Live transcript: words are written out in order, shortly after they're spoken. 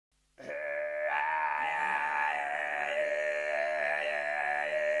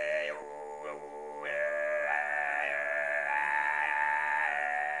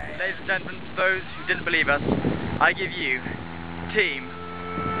ladies and gentlemen, to those who didn't believe us, I give you Team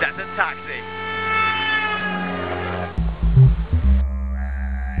Desert Taxi.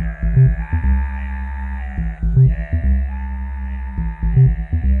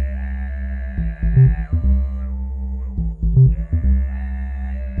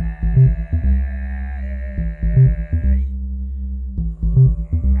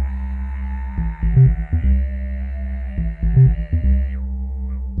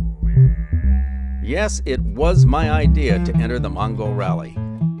 Yes, it was my idea to enter the Mongol Rally.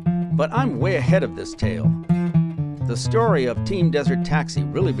 But I'm way ahead of this tale. The story of Team Desert Taxi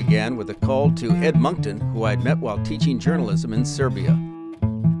really began with a call to Ed Monkton, who I'd met while teaching journalism in Serbia.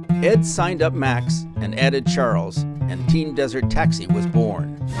 Ed signed up Max and added Charles, and Team Desert Taxi was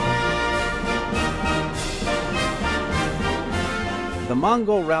born. The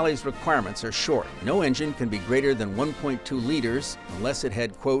Mongol Rally's requirements are short. No engine can be greater than 1.2 liters unless it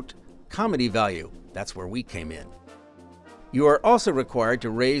had, quote, comedy value. That's where we came in. You are also required to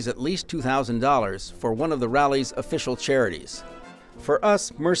raise at least $2,000 for one of the rally's official charities. For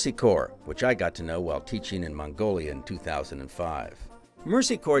us, Mercy Corps, which I got to know while teaching in Mongolia in 2005.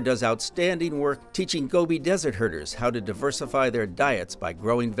 Mercy Corps does outstanding work teaching Gobi desert herders how to diversify their diets by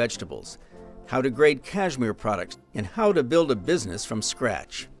growing vegetables, how to grade cashmere products, and how to build a business from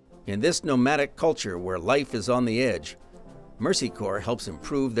scratch. In this nomadic culture where life is on the edge, Mercy Corps helps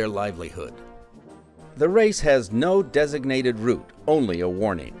improve their livelihood. The race has no designated route, only a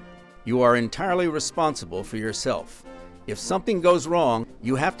warning. You are entirely responsible for yourself. If something goes wrong,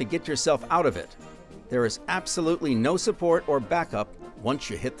 you have to get yourself out of it. There is absolutely no support or backup once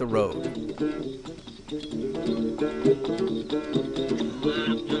you hit the road.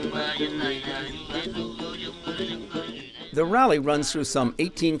 The rally runs through some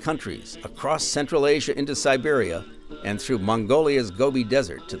 18 countries, across Central Asia into Siberia, and through Mongolia's Gobi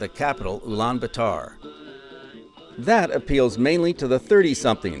Desert to the capital, Ulaan Bataar. That appeals mainly to the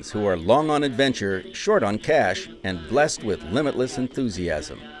 30-somethings who are long on adventure, short on cash, and blessed with limitless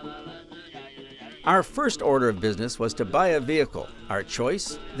enthusiasm. Our first order of business was to buy a vehicle. Our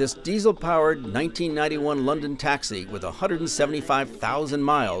choice? This diesel-powered 1991 London taxi with 175,000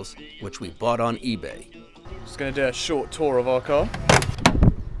 miles, which we bought on eBay. Just going to do a short tour of our car.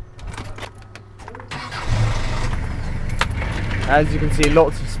 As you can see,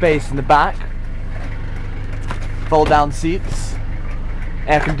 lots of space in the back, fold down seats,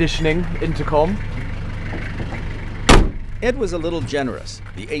 air conditioning, intercom. Ed was a little generous.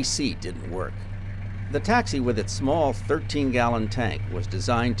 The AC didn't work. The taxi with its small 13-gallon tank was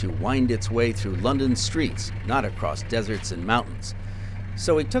designed to wind its way through London's streets, not across deserts and mountains.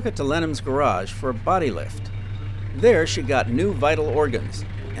 So we took it to Lenham's garage for a body lift. There she got new vital organs,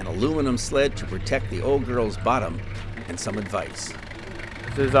 an aluminum sled to protect the old girl's bottom, and some advice.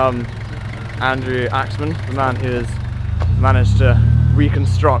 This is Andrew Axman, the man who has managed to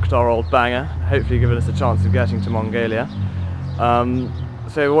reconstruct our old banger, hopefully giving us a chance of getting to Mongolia.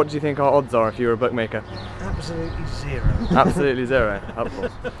 So what do you think our odds are if you were a bookmaker? Absolutely zero. Absolutely zero, helpful.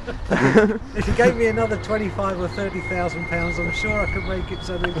 If you gave me another 25 or 30,000 pounds, I'm sure I could make it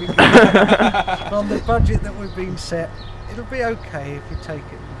so that we can on the budget that we've been set. It'll be okay if you take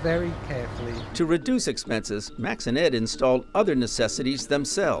it very carefully. To reduce expenses, Max and Ed installed other necessities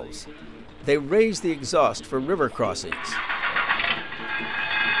themselves. They raised the exhaust for river crossings.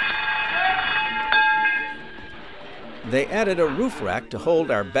 They added a roof rack to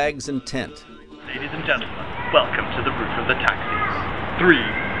hold our bags and tent. Ladies and gentlemen, welcome to the roof of the taxi. 3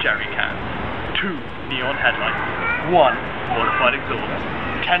 jerry cans, 2 neon headlights, 1 modified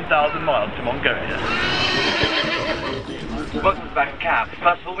exhaust, 10,000 miles to Mongolia. Welcome to the back of the cab.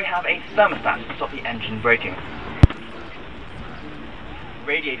 First of all, we have a thermostat to stop the engine braking.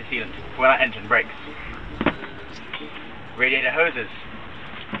 Radiator sealant for when our engine brakes. Radiator hoses.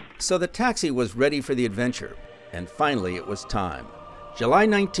 So the taxi was ready for the adventure. And finally, it was time. July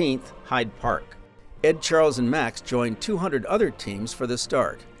 19th, Hyde Park. Ed, Charles, and Max joined 200 other teams for the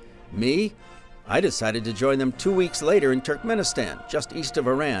start. Me? I decided to join them 2 weeks later in Turkmenistan, just east of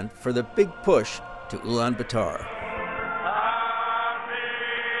Oren, for the big push to Ulaan Bataar.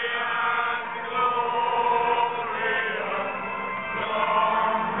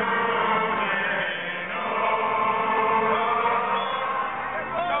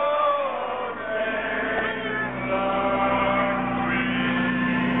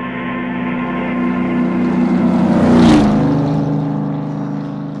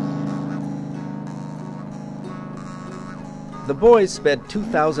 The boys sped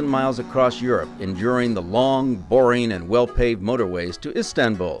 2,000 miles across Europe, enduring the long, boring, and well-paved motorways to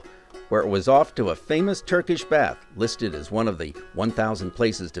Istanbul, where it was off to a famous Turkish bath listed as one of the 1,000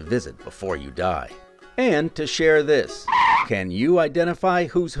 places to visit before you die. And to share this. Can you identify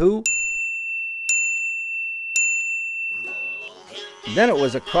who's who? Then it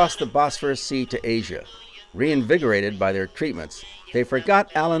was across the Bosphorus Sea to Asia. Reinvigorated by their treatments, they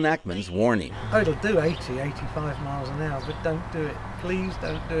forgot Alan Ackman's warning. Oh, it'll do 80, 85 miles an hour, but don't do it. Please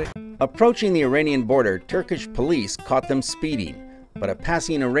don't do it. Approaching the Iranian border, Turkish police caught them speeding, but a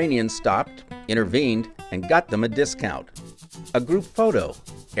passing Iranian stopped, intervened, and got them a discount. A group photo.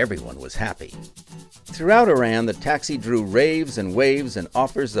 Everyone was happy. Throughout Iran, the taxi drew raves and waves and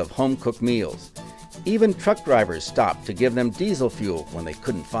offers of home-cooked meals. Even truck drivers stopped to give them diesel fuel when they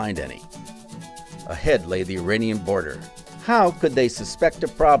couldn't find any. Ahead lay the Iranian border. How could they suspect a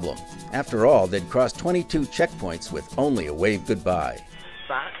problem? After all, they'd crossed 22 checkpoints with only a wave goodbye.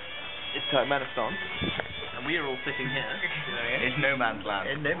 That is Turkmenistan, and we are all sitting here in no man's land.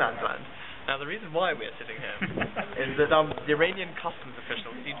 In no man's land. Now, the reason why we are sitting here is that the Iranian customs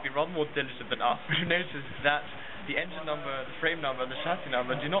officials seem to be rather more diligent than us. We've noticed that the engine number, the frame number, and the chassis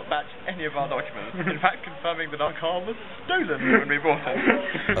number do not match any of our documents. In fact, confirming that our car was stolen when we bought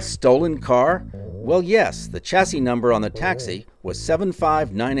it. A stolen car? Well, yes, the chassis number on the taxi was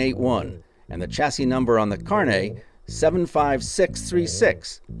 75981, and the chassis number on the carnet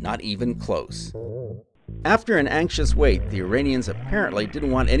 75636, not even close. After an anxious wait, the Iranians apparently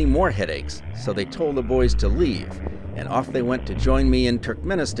didn't want any more headaches, so they told the boys to leave, and off they went to join me in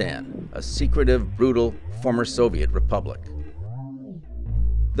Turkmenistan, a secretive, brutal, former Soviet republic.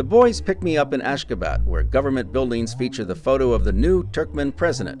 The boys picked me up in Ashgabat, where government buildings feature the photo of the new Turkmen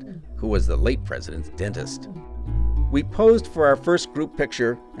president, who was the late president's dentist. We posed for our first group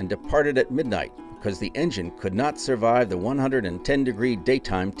picture and departed at midnight because the engine could not survive the 110-degree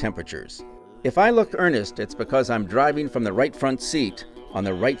daytime temperatures. If I look earnest, it's because I'm driving from the right front seat on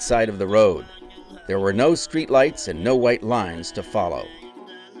the right side of the road. There were no streetlights and no white lines to follow.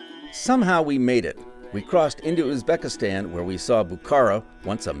 Somehow we made it. We crossed into Uzbekistan, where we saw Bukhara,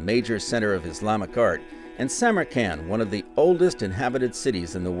 once a major center of Islamic art, and Samarkand, one of the oldest inhabited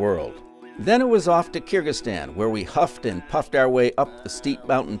cities in the world. Then it was off to Kyrgyzstan, where we huffed and puffed our way up the steep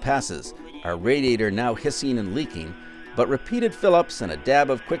mountain passes, our radiator now hissing and leaking, but repeated fill-ups and a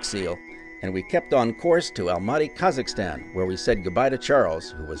dab of Quickseal, and we kept on course to Almaty, Kazakhstan, where we said goodbye to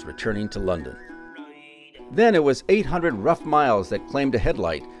Charles, who was returning to London. Then it was 800 rough miles that claimed a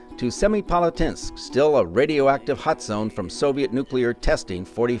headlight to Semipalatinsk, still a radioactive hot zone from Soviet nuclear testing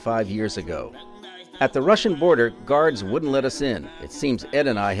 45 years ago. At the Russian border, guards wouldn't let us in. It seems Ed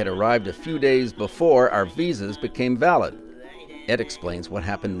and I had arrived a few days before our visas became valid. Ed explains what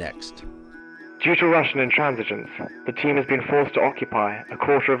happened next. Due to Russian intransigence, the team has been forced to occupy a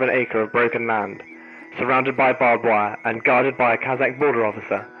quarter of an acre of broken land, surrounded by barbed wire and guarded by a Kazakh border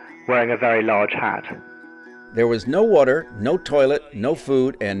officer wearing a very large hat. There was no water, no toilet, no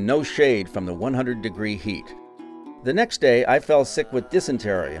food, and no shade from the 100-degree heat. The next day, I fell sick with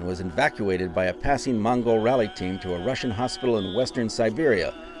dysentery and was evacuated by a passing Mongol Rally team to a Russian hospital in western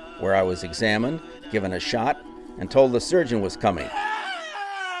Siberia, where I was examined, given a shot, and told the surgeon was coming.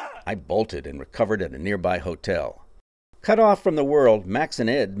 I bolted and recovered at a nearby hotel. Cut off from the world, Max and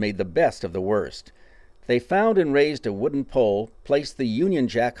Ed made the best of the worst. They found and raised a wooden pole, placed the Union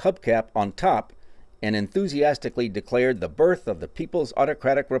Jack hubcap on top, and enthusiastically declared the birth of the People's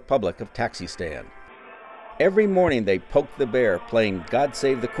Autocratic Republic of Taxistan. Every morning they poked the bear, playing God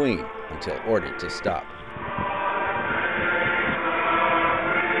Save the Queen, until ordered to stop.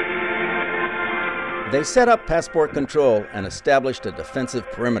 They set up passport control and established a defensive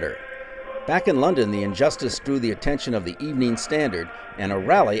perimeter. Back in London, the injustice drew the attention of the Evening Standard and a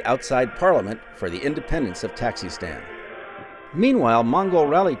rally outside Parliament for the independence of Taxistan. Meanwhile, Mongol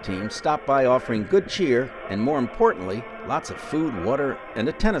Rally teams stopped by offering good cheer and, more importantly, lots of food, water, and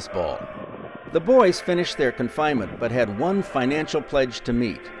a tennis ball. The boys finished their confinement but had one financial pledge to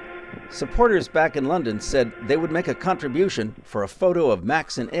meet. Supporters back in London said they would make a contribution for a photo of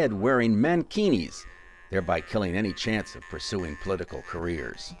Max and Ed wearing mankinis, thereby killing any chance of pursuing political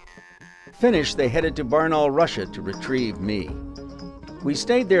careers. Finished, they headed to Barnaul, Russia to retrieve me. We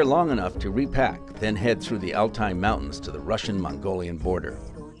stayed there long enough to repack, then head through the Altai Mountains to the Russian-Mongolian border.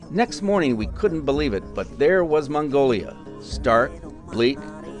 Next morning, we couldn't believe it, but there was Mongolia. Stark, bleak,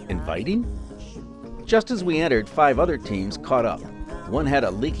 inviting? Just as we entered, 5 other teams caught up. One had a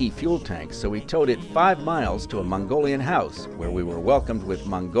leaky fuel tank, so we towed it 5 miles to a Mongolian house, where we were welcomed with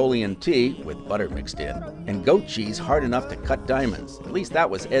Mongolian tea, with butter mixed in, and goat cheese hard enough to cut diamonds. At least that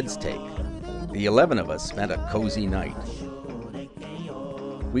was Ed's take. The 11 of us spent a cozy night.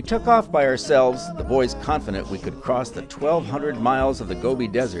 We took off by ourselves, the boys confident we could cross the 1,200 miles of the Gobi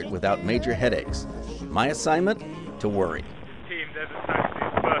Desert without major headaches. My assignment? To worry. Team Desert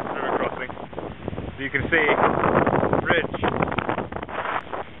Taxi's first river crossing. So you can see bridge.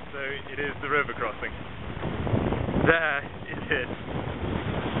 So it is the river crossing. There it is.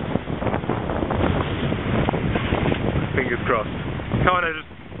 Fingers crossed. Come on, just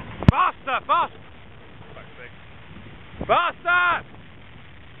faster, fast! Faster!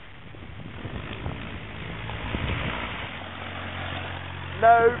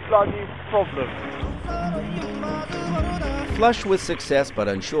 No bloody problem. Flush with success but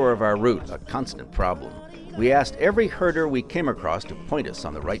unsure of our route, a constant problem. We asked every herder we came across to point us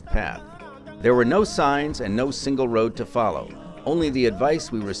on the right path. There were no signs and no single road to follow. Only the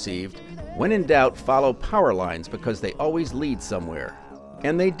advice we received, when in doubt, follow power lines because they always lead somewhere.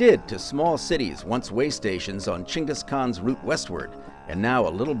 And they did, to small cities, once way stations on Chinggis Khan's route westward, and now a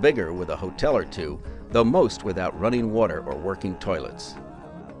little bigger with a hotel or two, though most without running water or working toilets.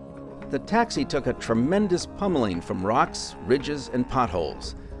 The taxi took a tremendous pummeling from rocks, ridges, and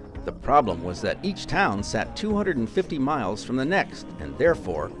potholes. The problem was that each town sat 250 miles from the next, and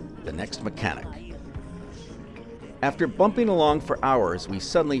therefore, the next mechanic. After bumping along for hours, we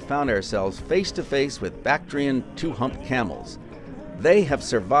suddenly found ourselves face to face with Bactrian two-humped camels. They have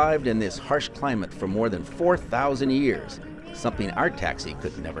survived in this harsh climate for more than 4,000 years, something our taxi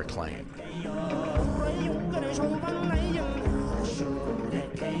could never claim.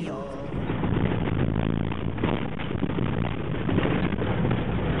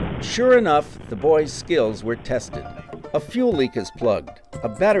 Sure enough, the boys' skills were tested. A fuel leak is plugged, a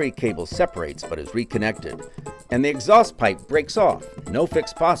battery cable separates but is reconnected, and the exhaust pipe breaks off. No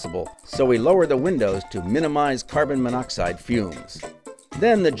fix possible, so we lower the windows to minimize carbon monoxide fumes.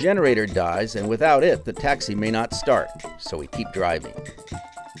 Then the generator dies, and without it, the taxi may not start, so we keep driving.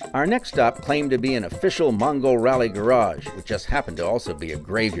 Our next stop claimed to be an official Mongol Rally garage, which just happened to also be a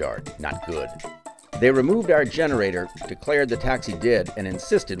graveyard. Not good. They removed our generator, declared the taxi dead, and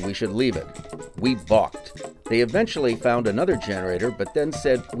insisted we should leave it. We balked. They eventually found another generator, but then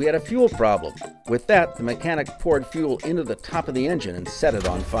said we had a fuel problem. With that, the mechanic poured fuel into the top of the engine and set it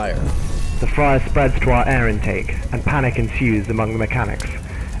on fire. The fire spreads to our air intake, and panic ensues among the mechanics,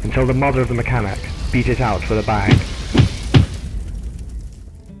 until the mother of the mechanic beat it out with a bag.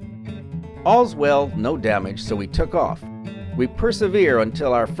 All's well, no damage, so we took off. We persevere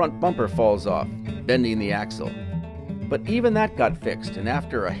until our front bumper falls off, bending the axle. But even that got fixed, and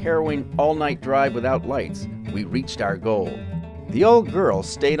after a harrowing all-night drive without lights, we reached our goal. The old girl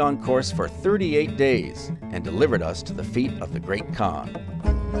stayed on course for 38 days and delivered us to the feet of the great Khan.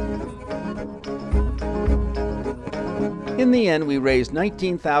 In the end, we raised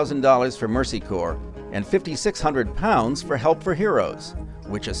 $19,000 for Mercy Corps and £5,600 for Help for Heroes,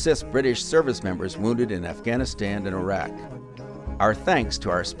 which assists British service members wounded in Afghanistan and Iraq. Our thanks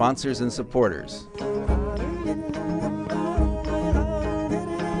to our sponsors and supporters.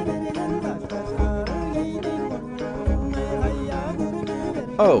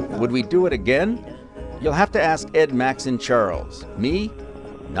 Oh, would we do it again? You'll have to ask Ed, Max, and Charles. Me?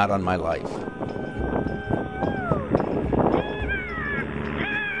 Not on my life.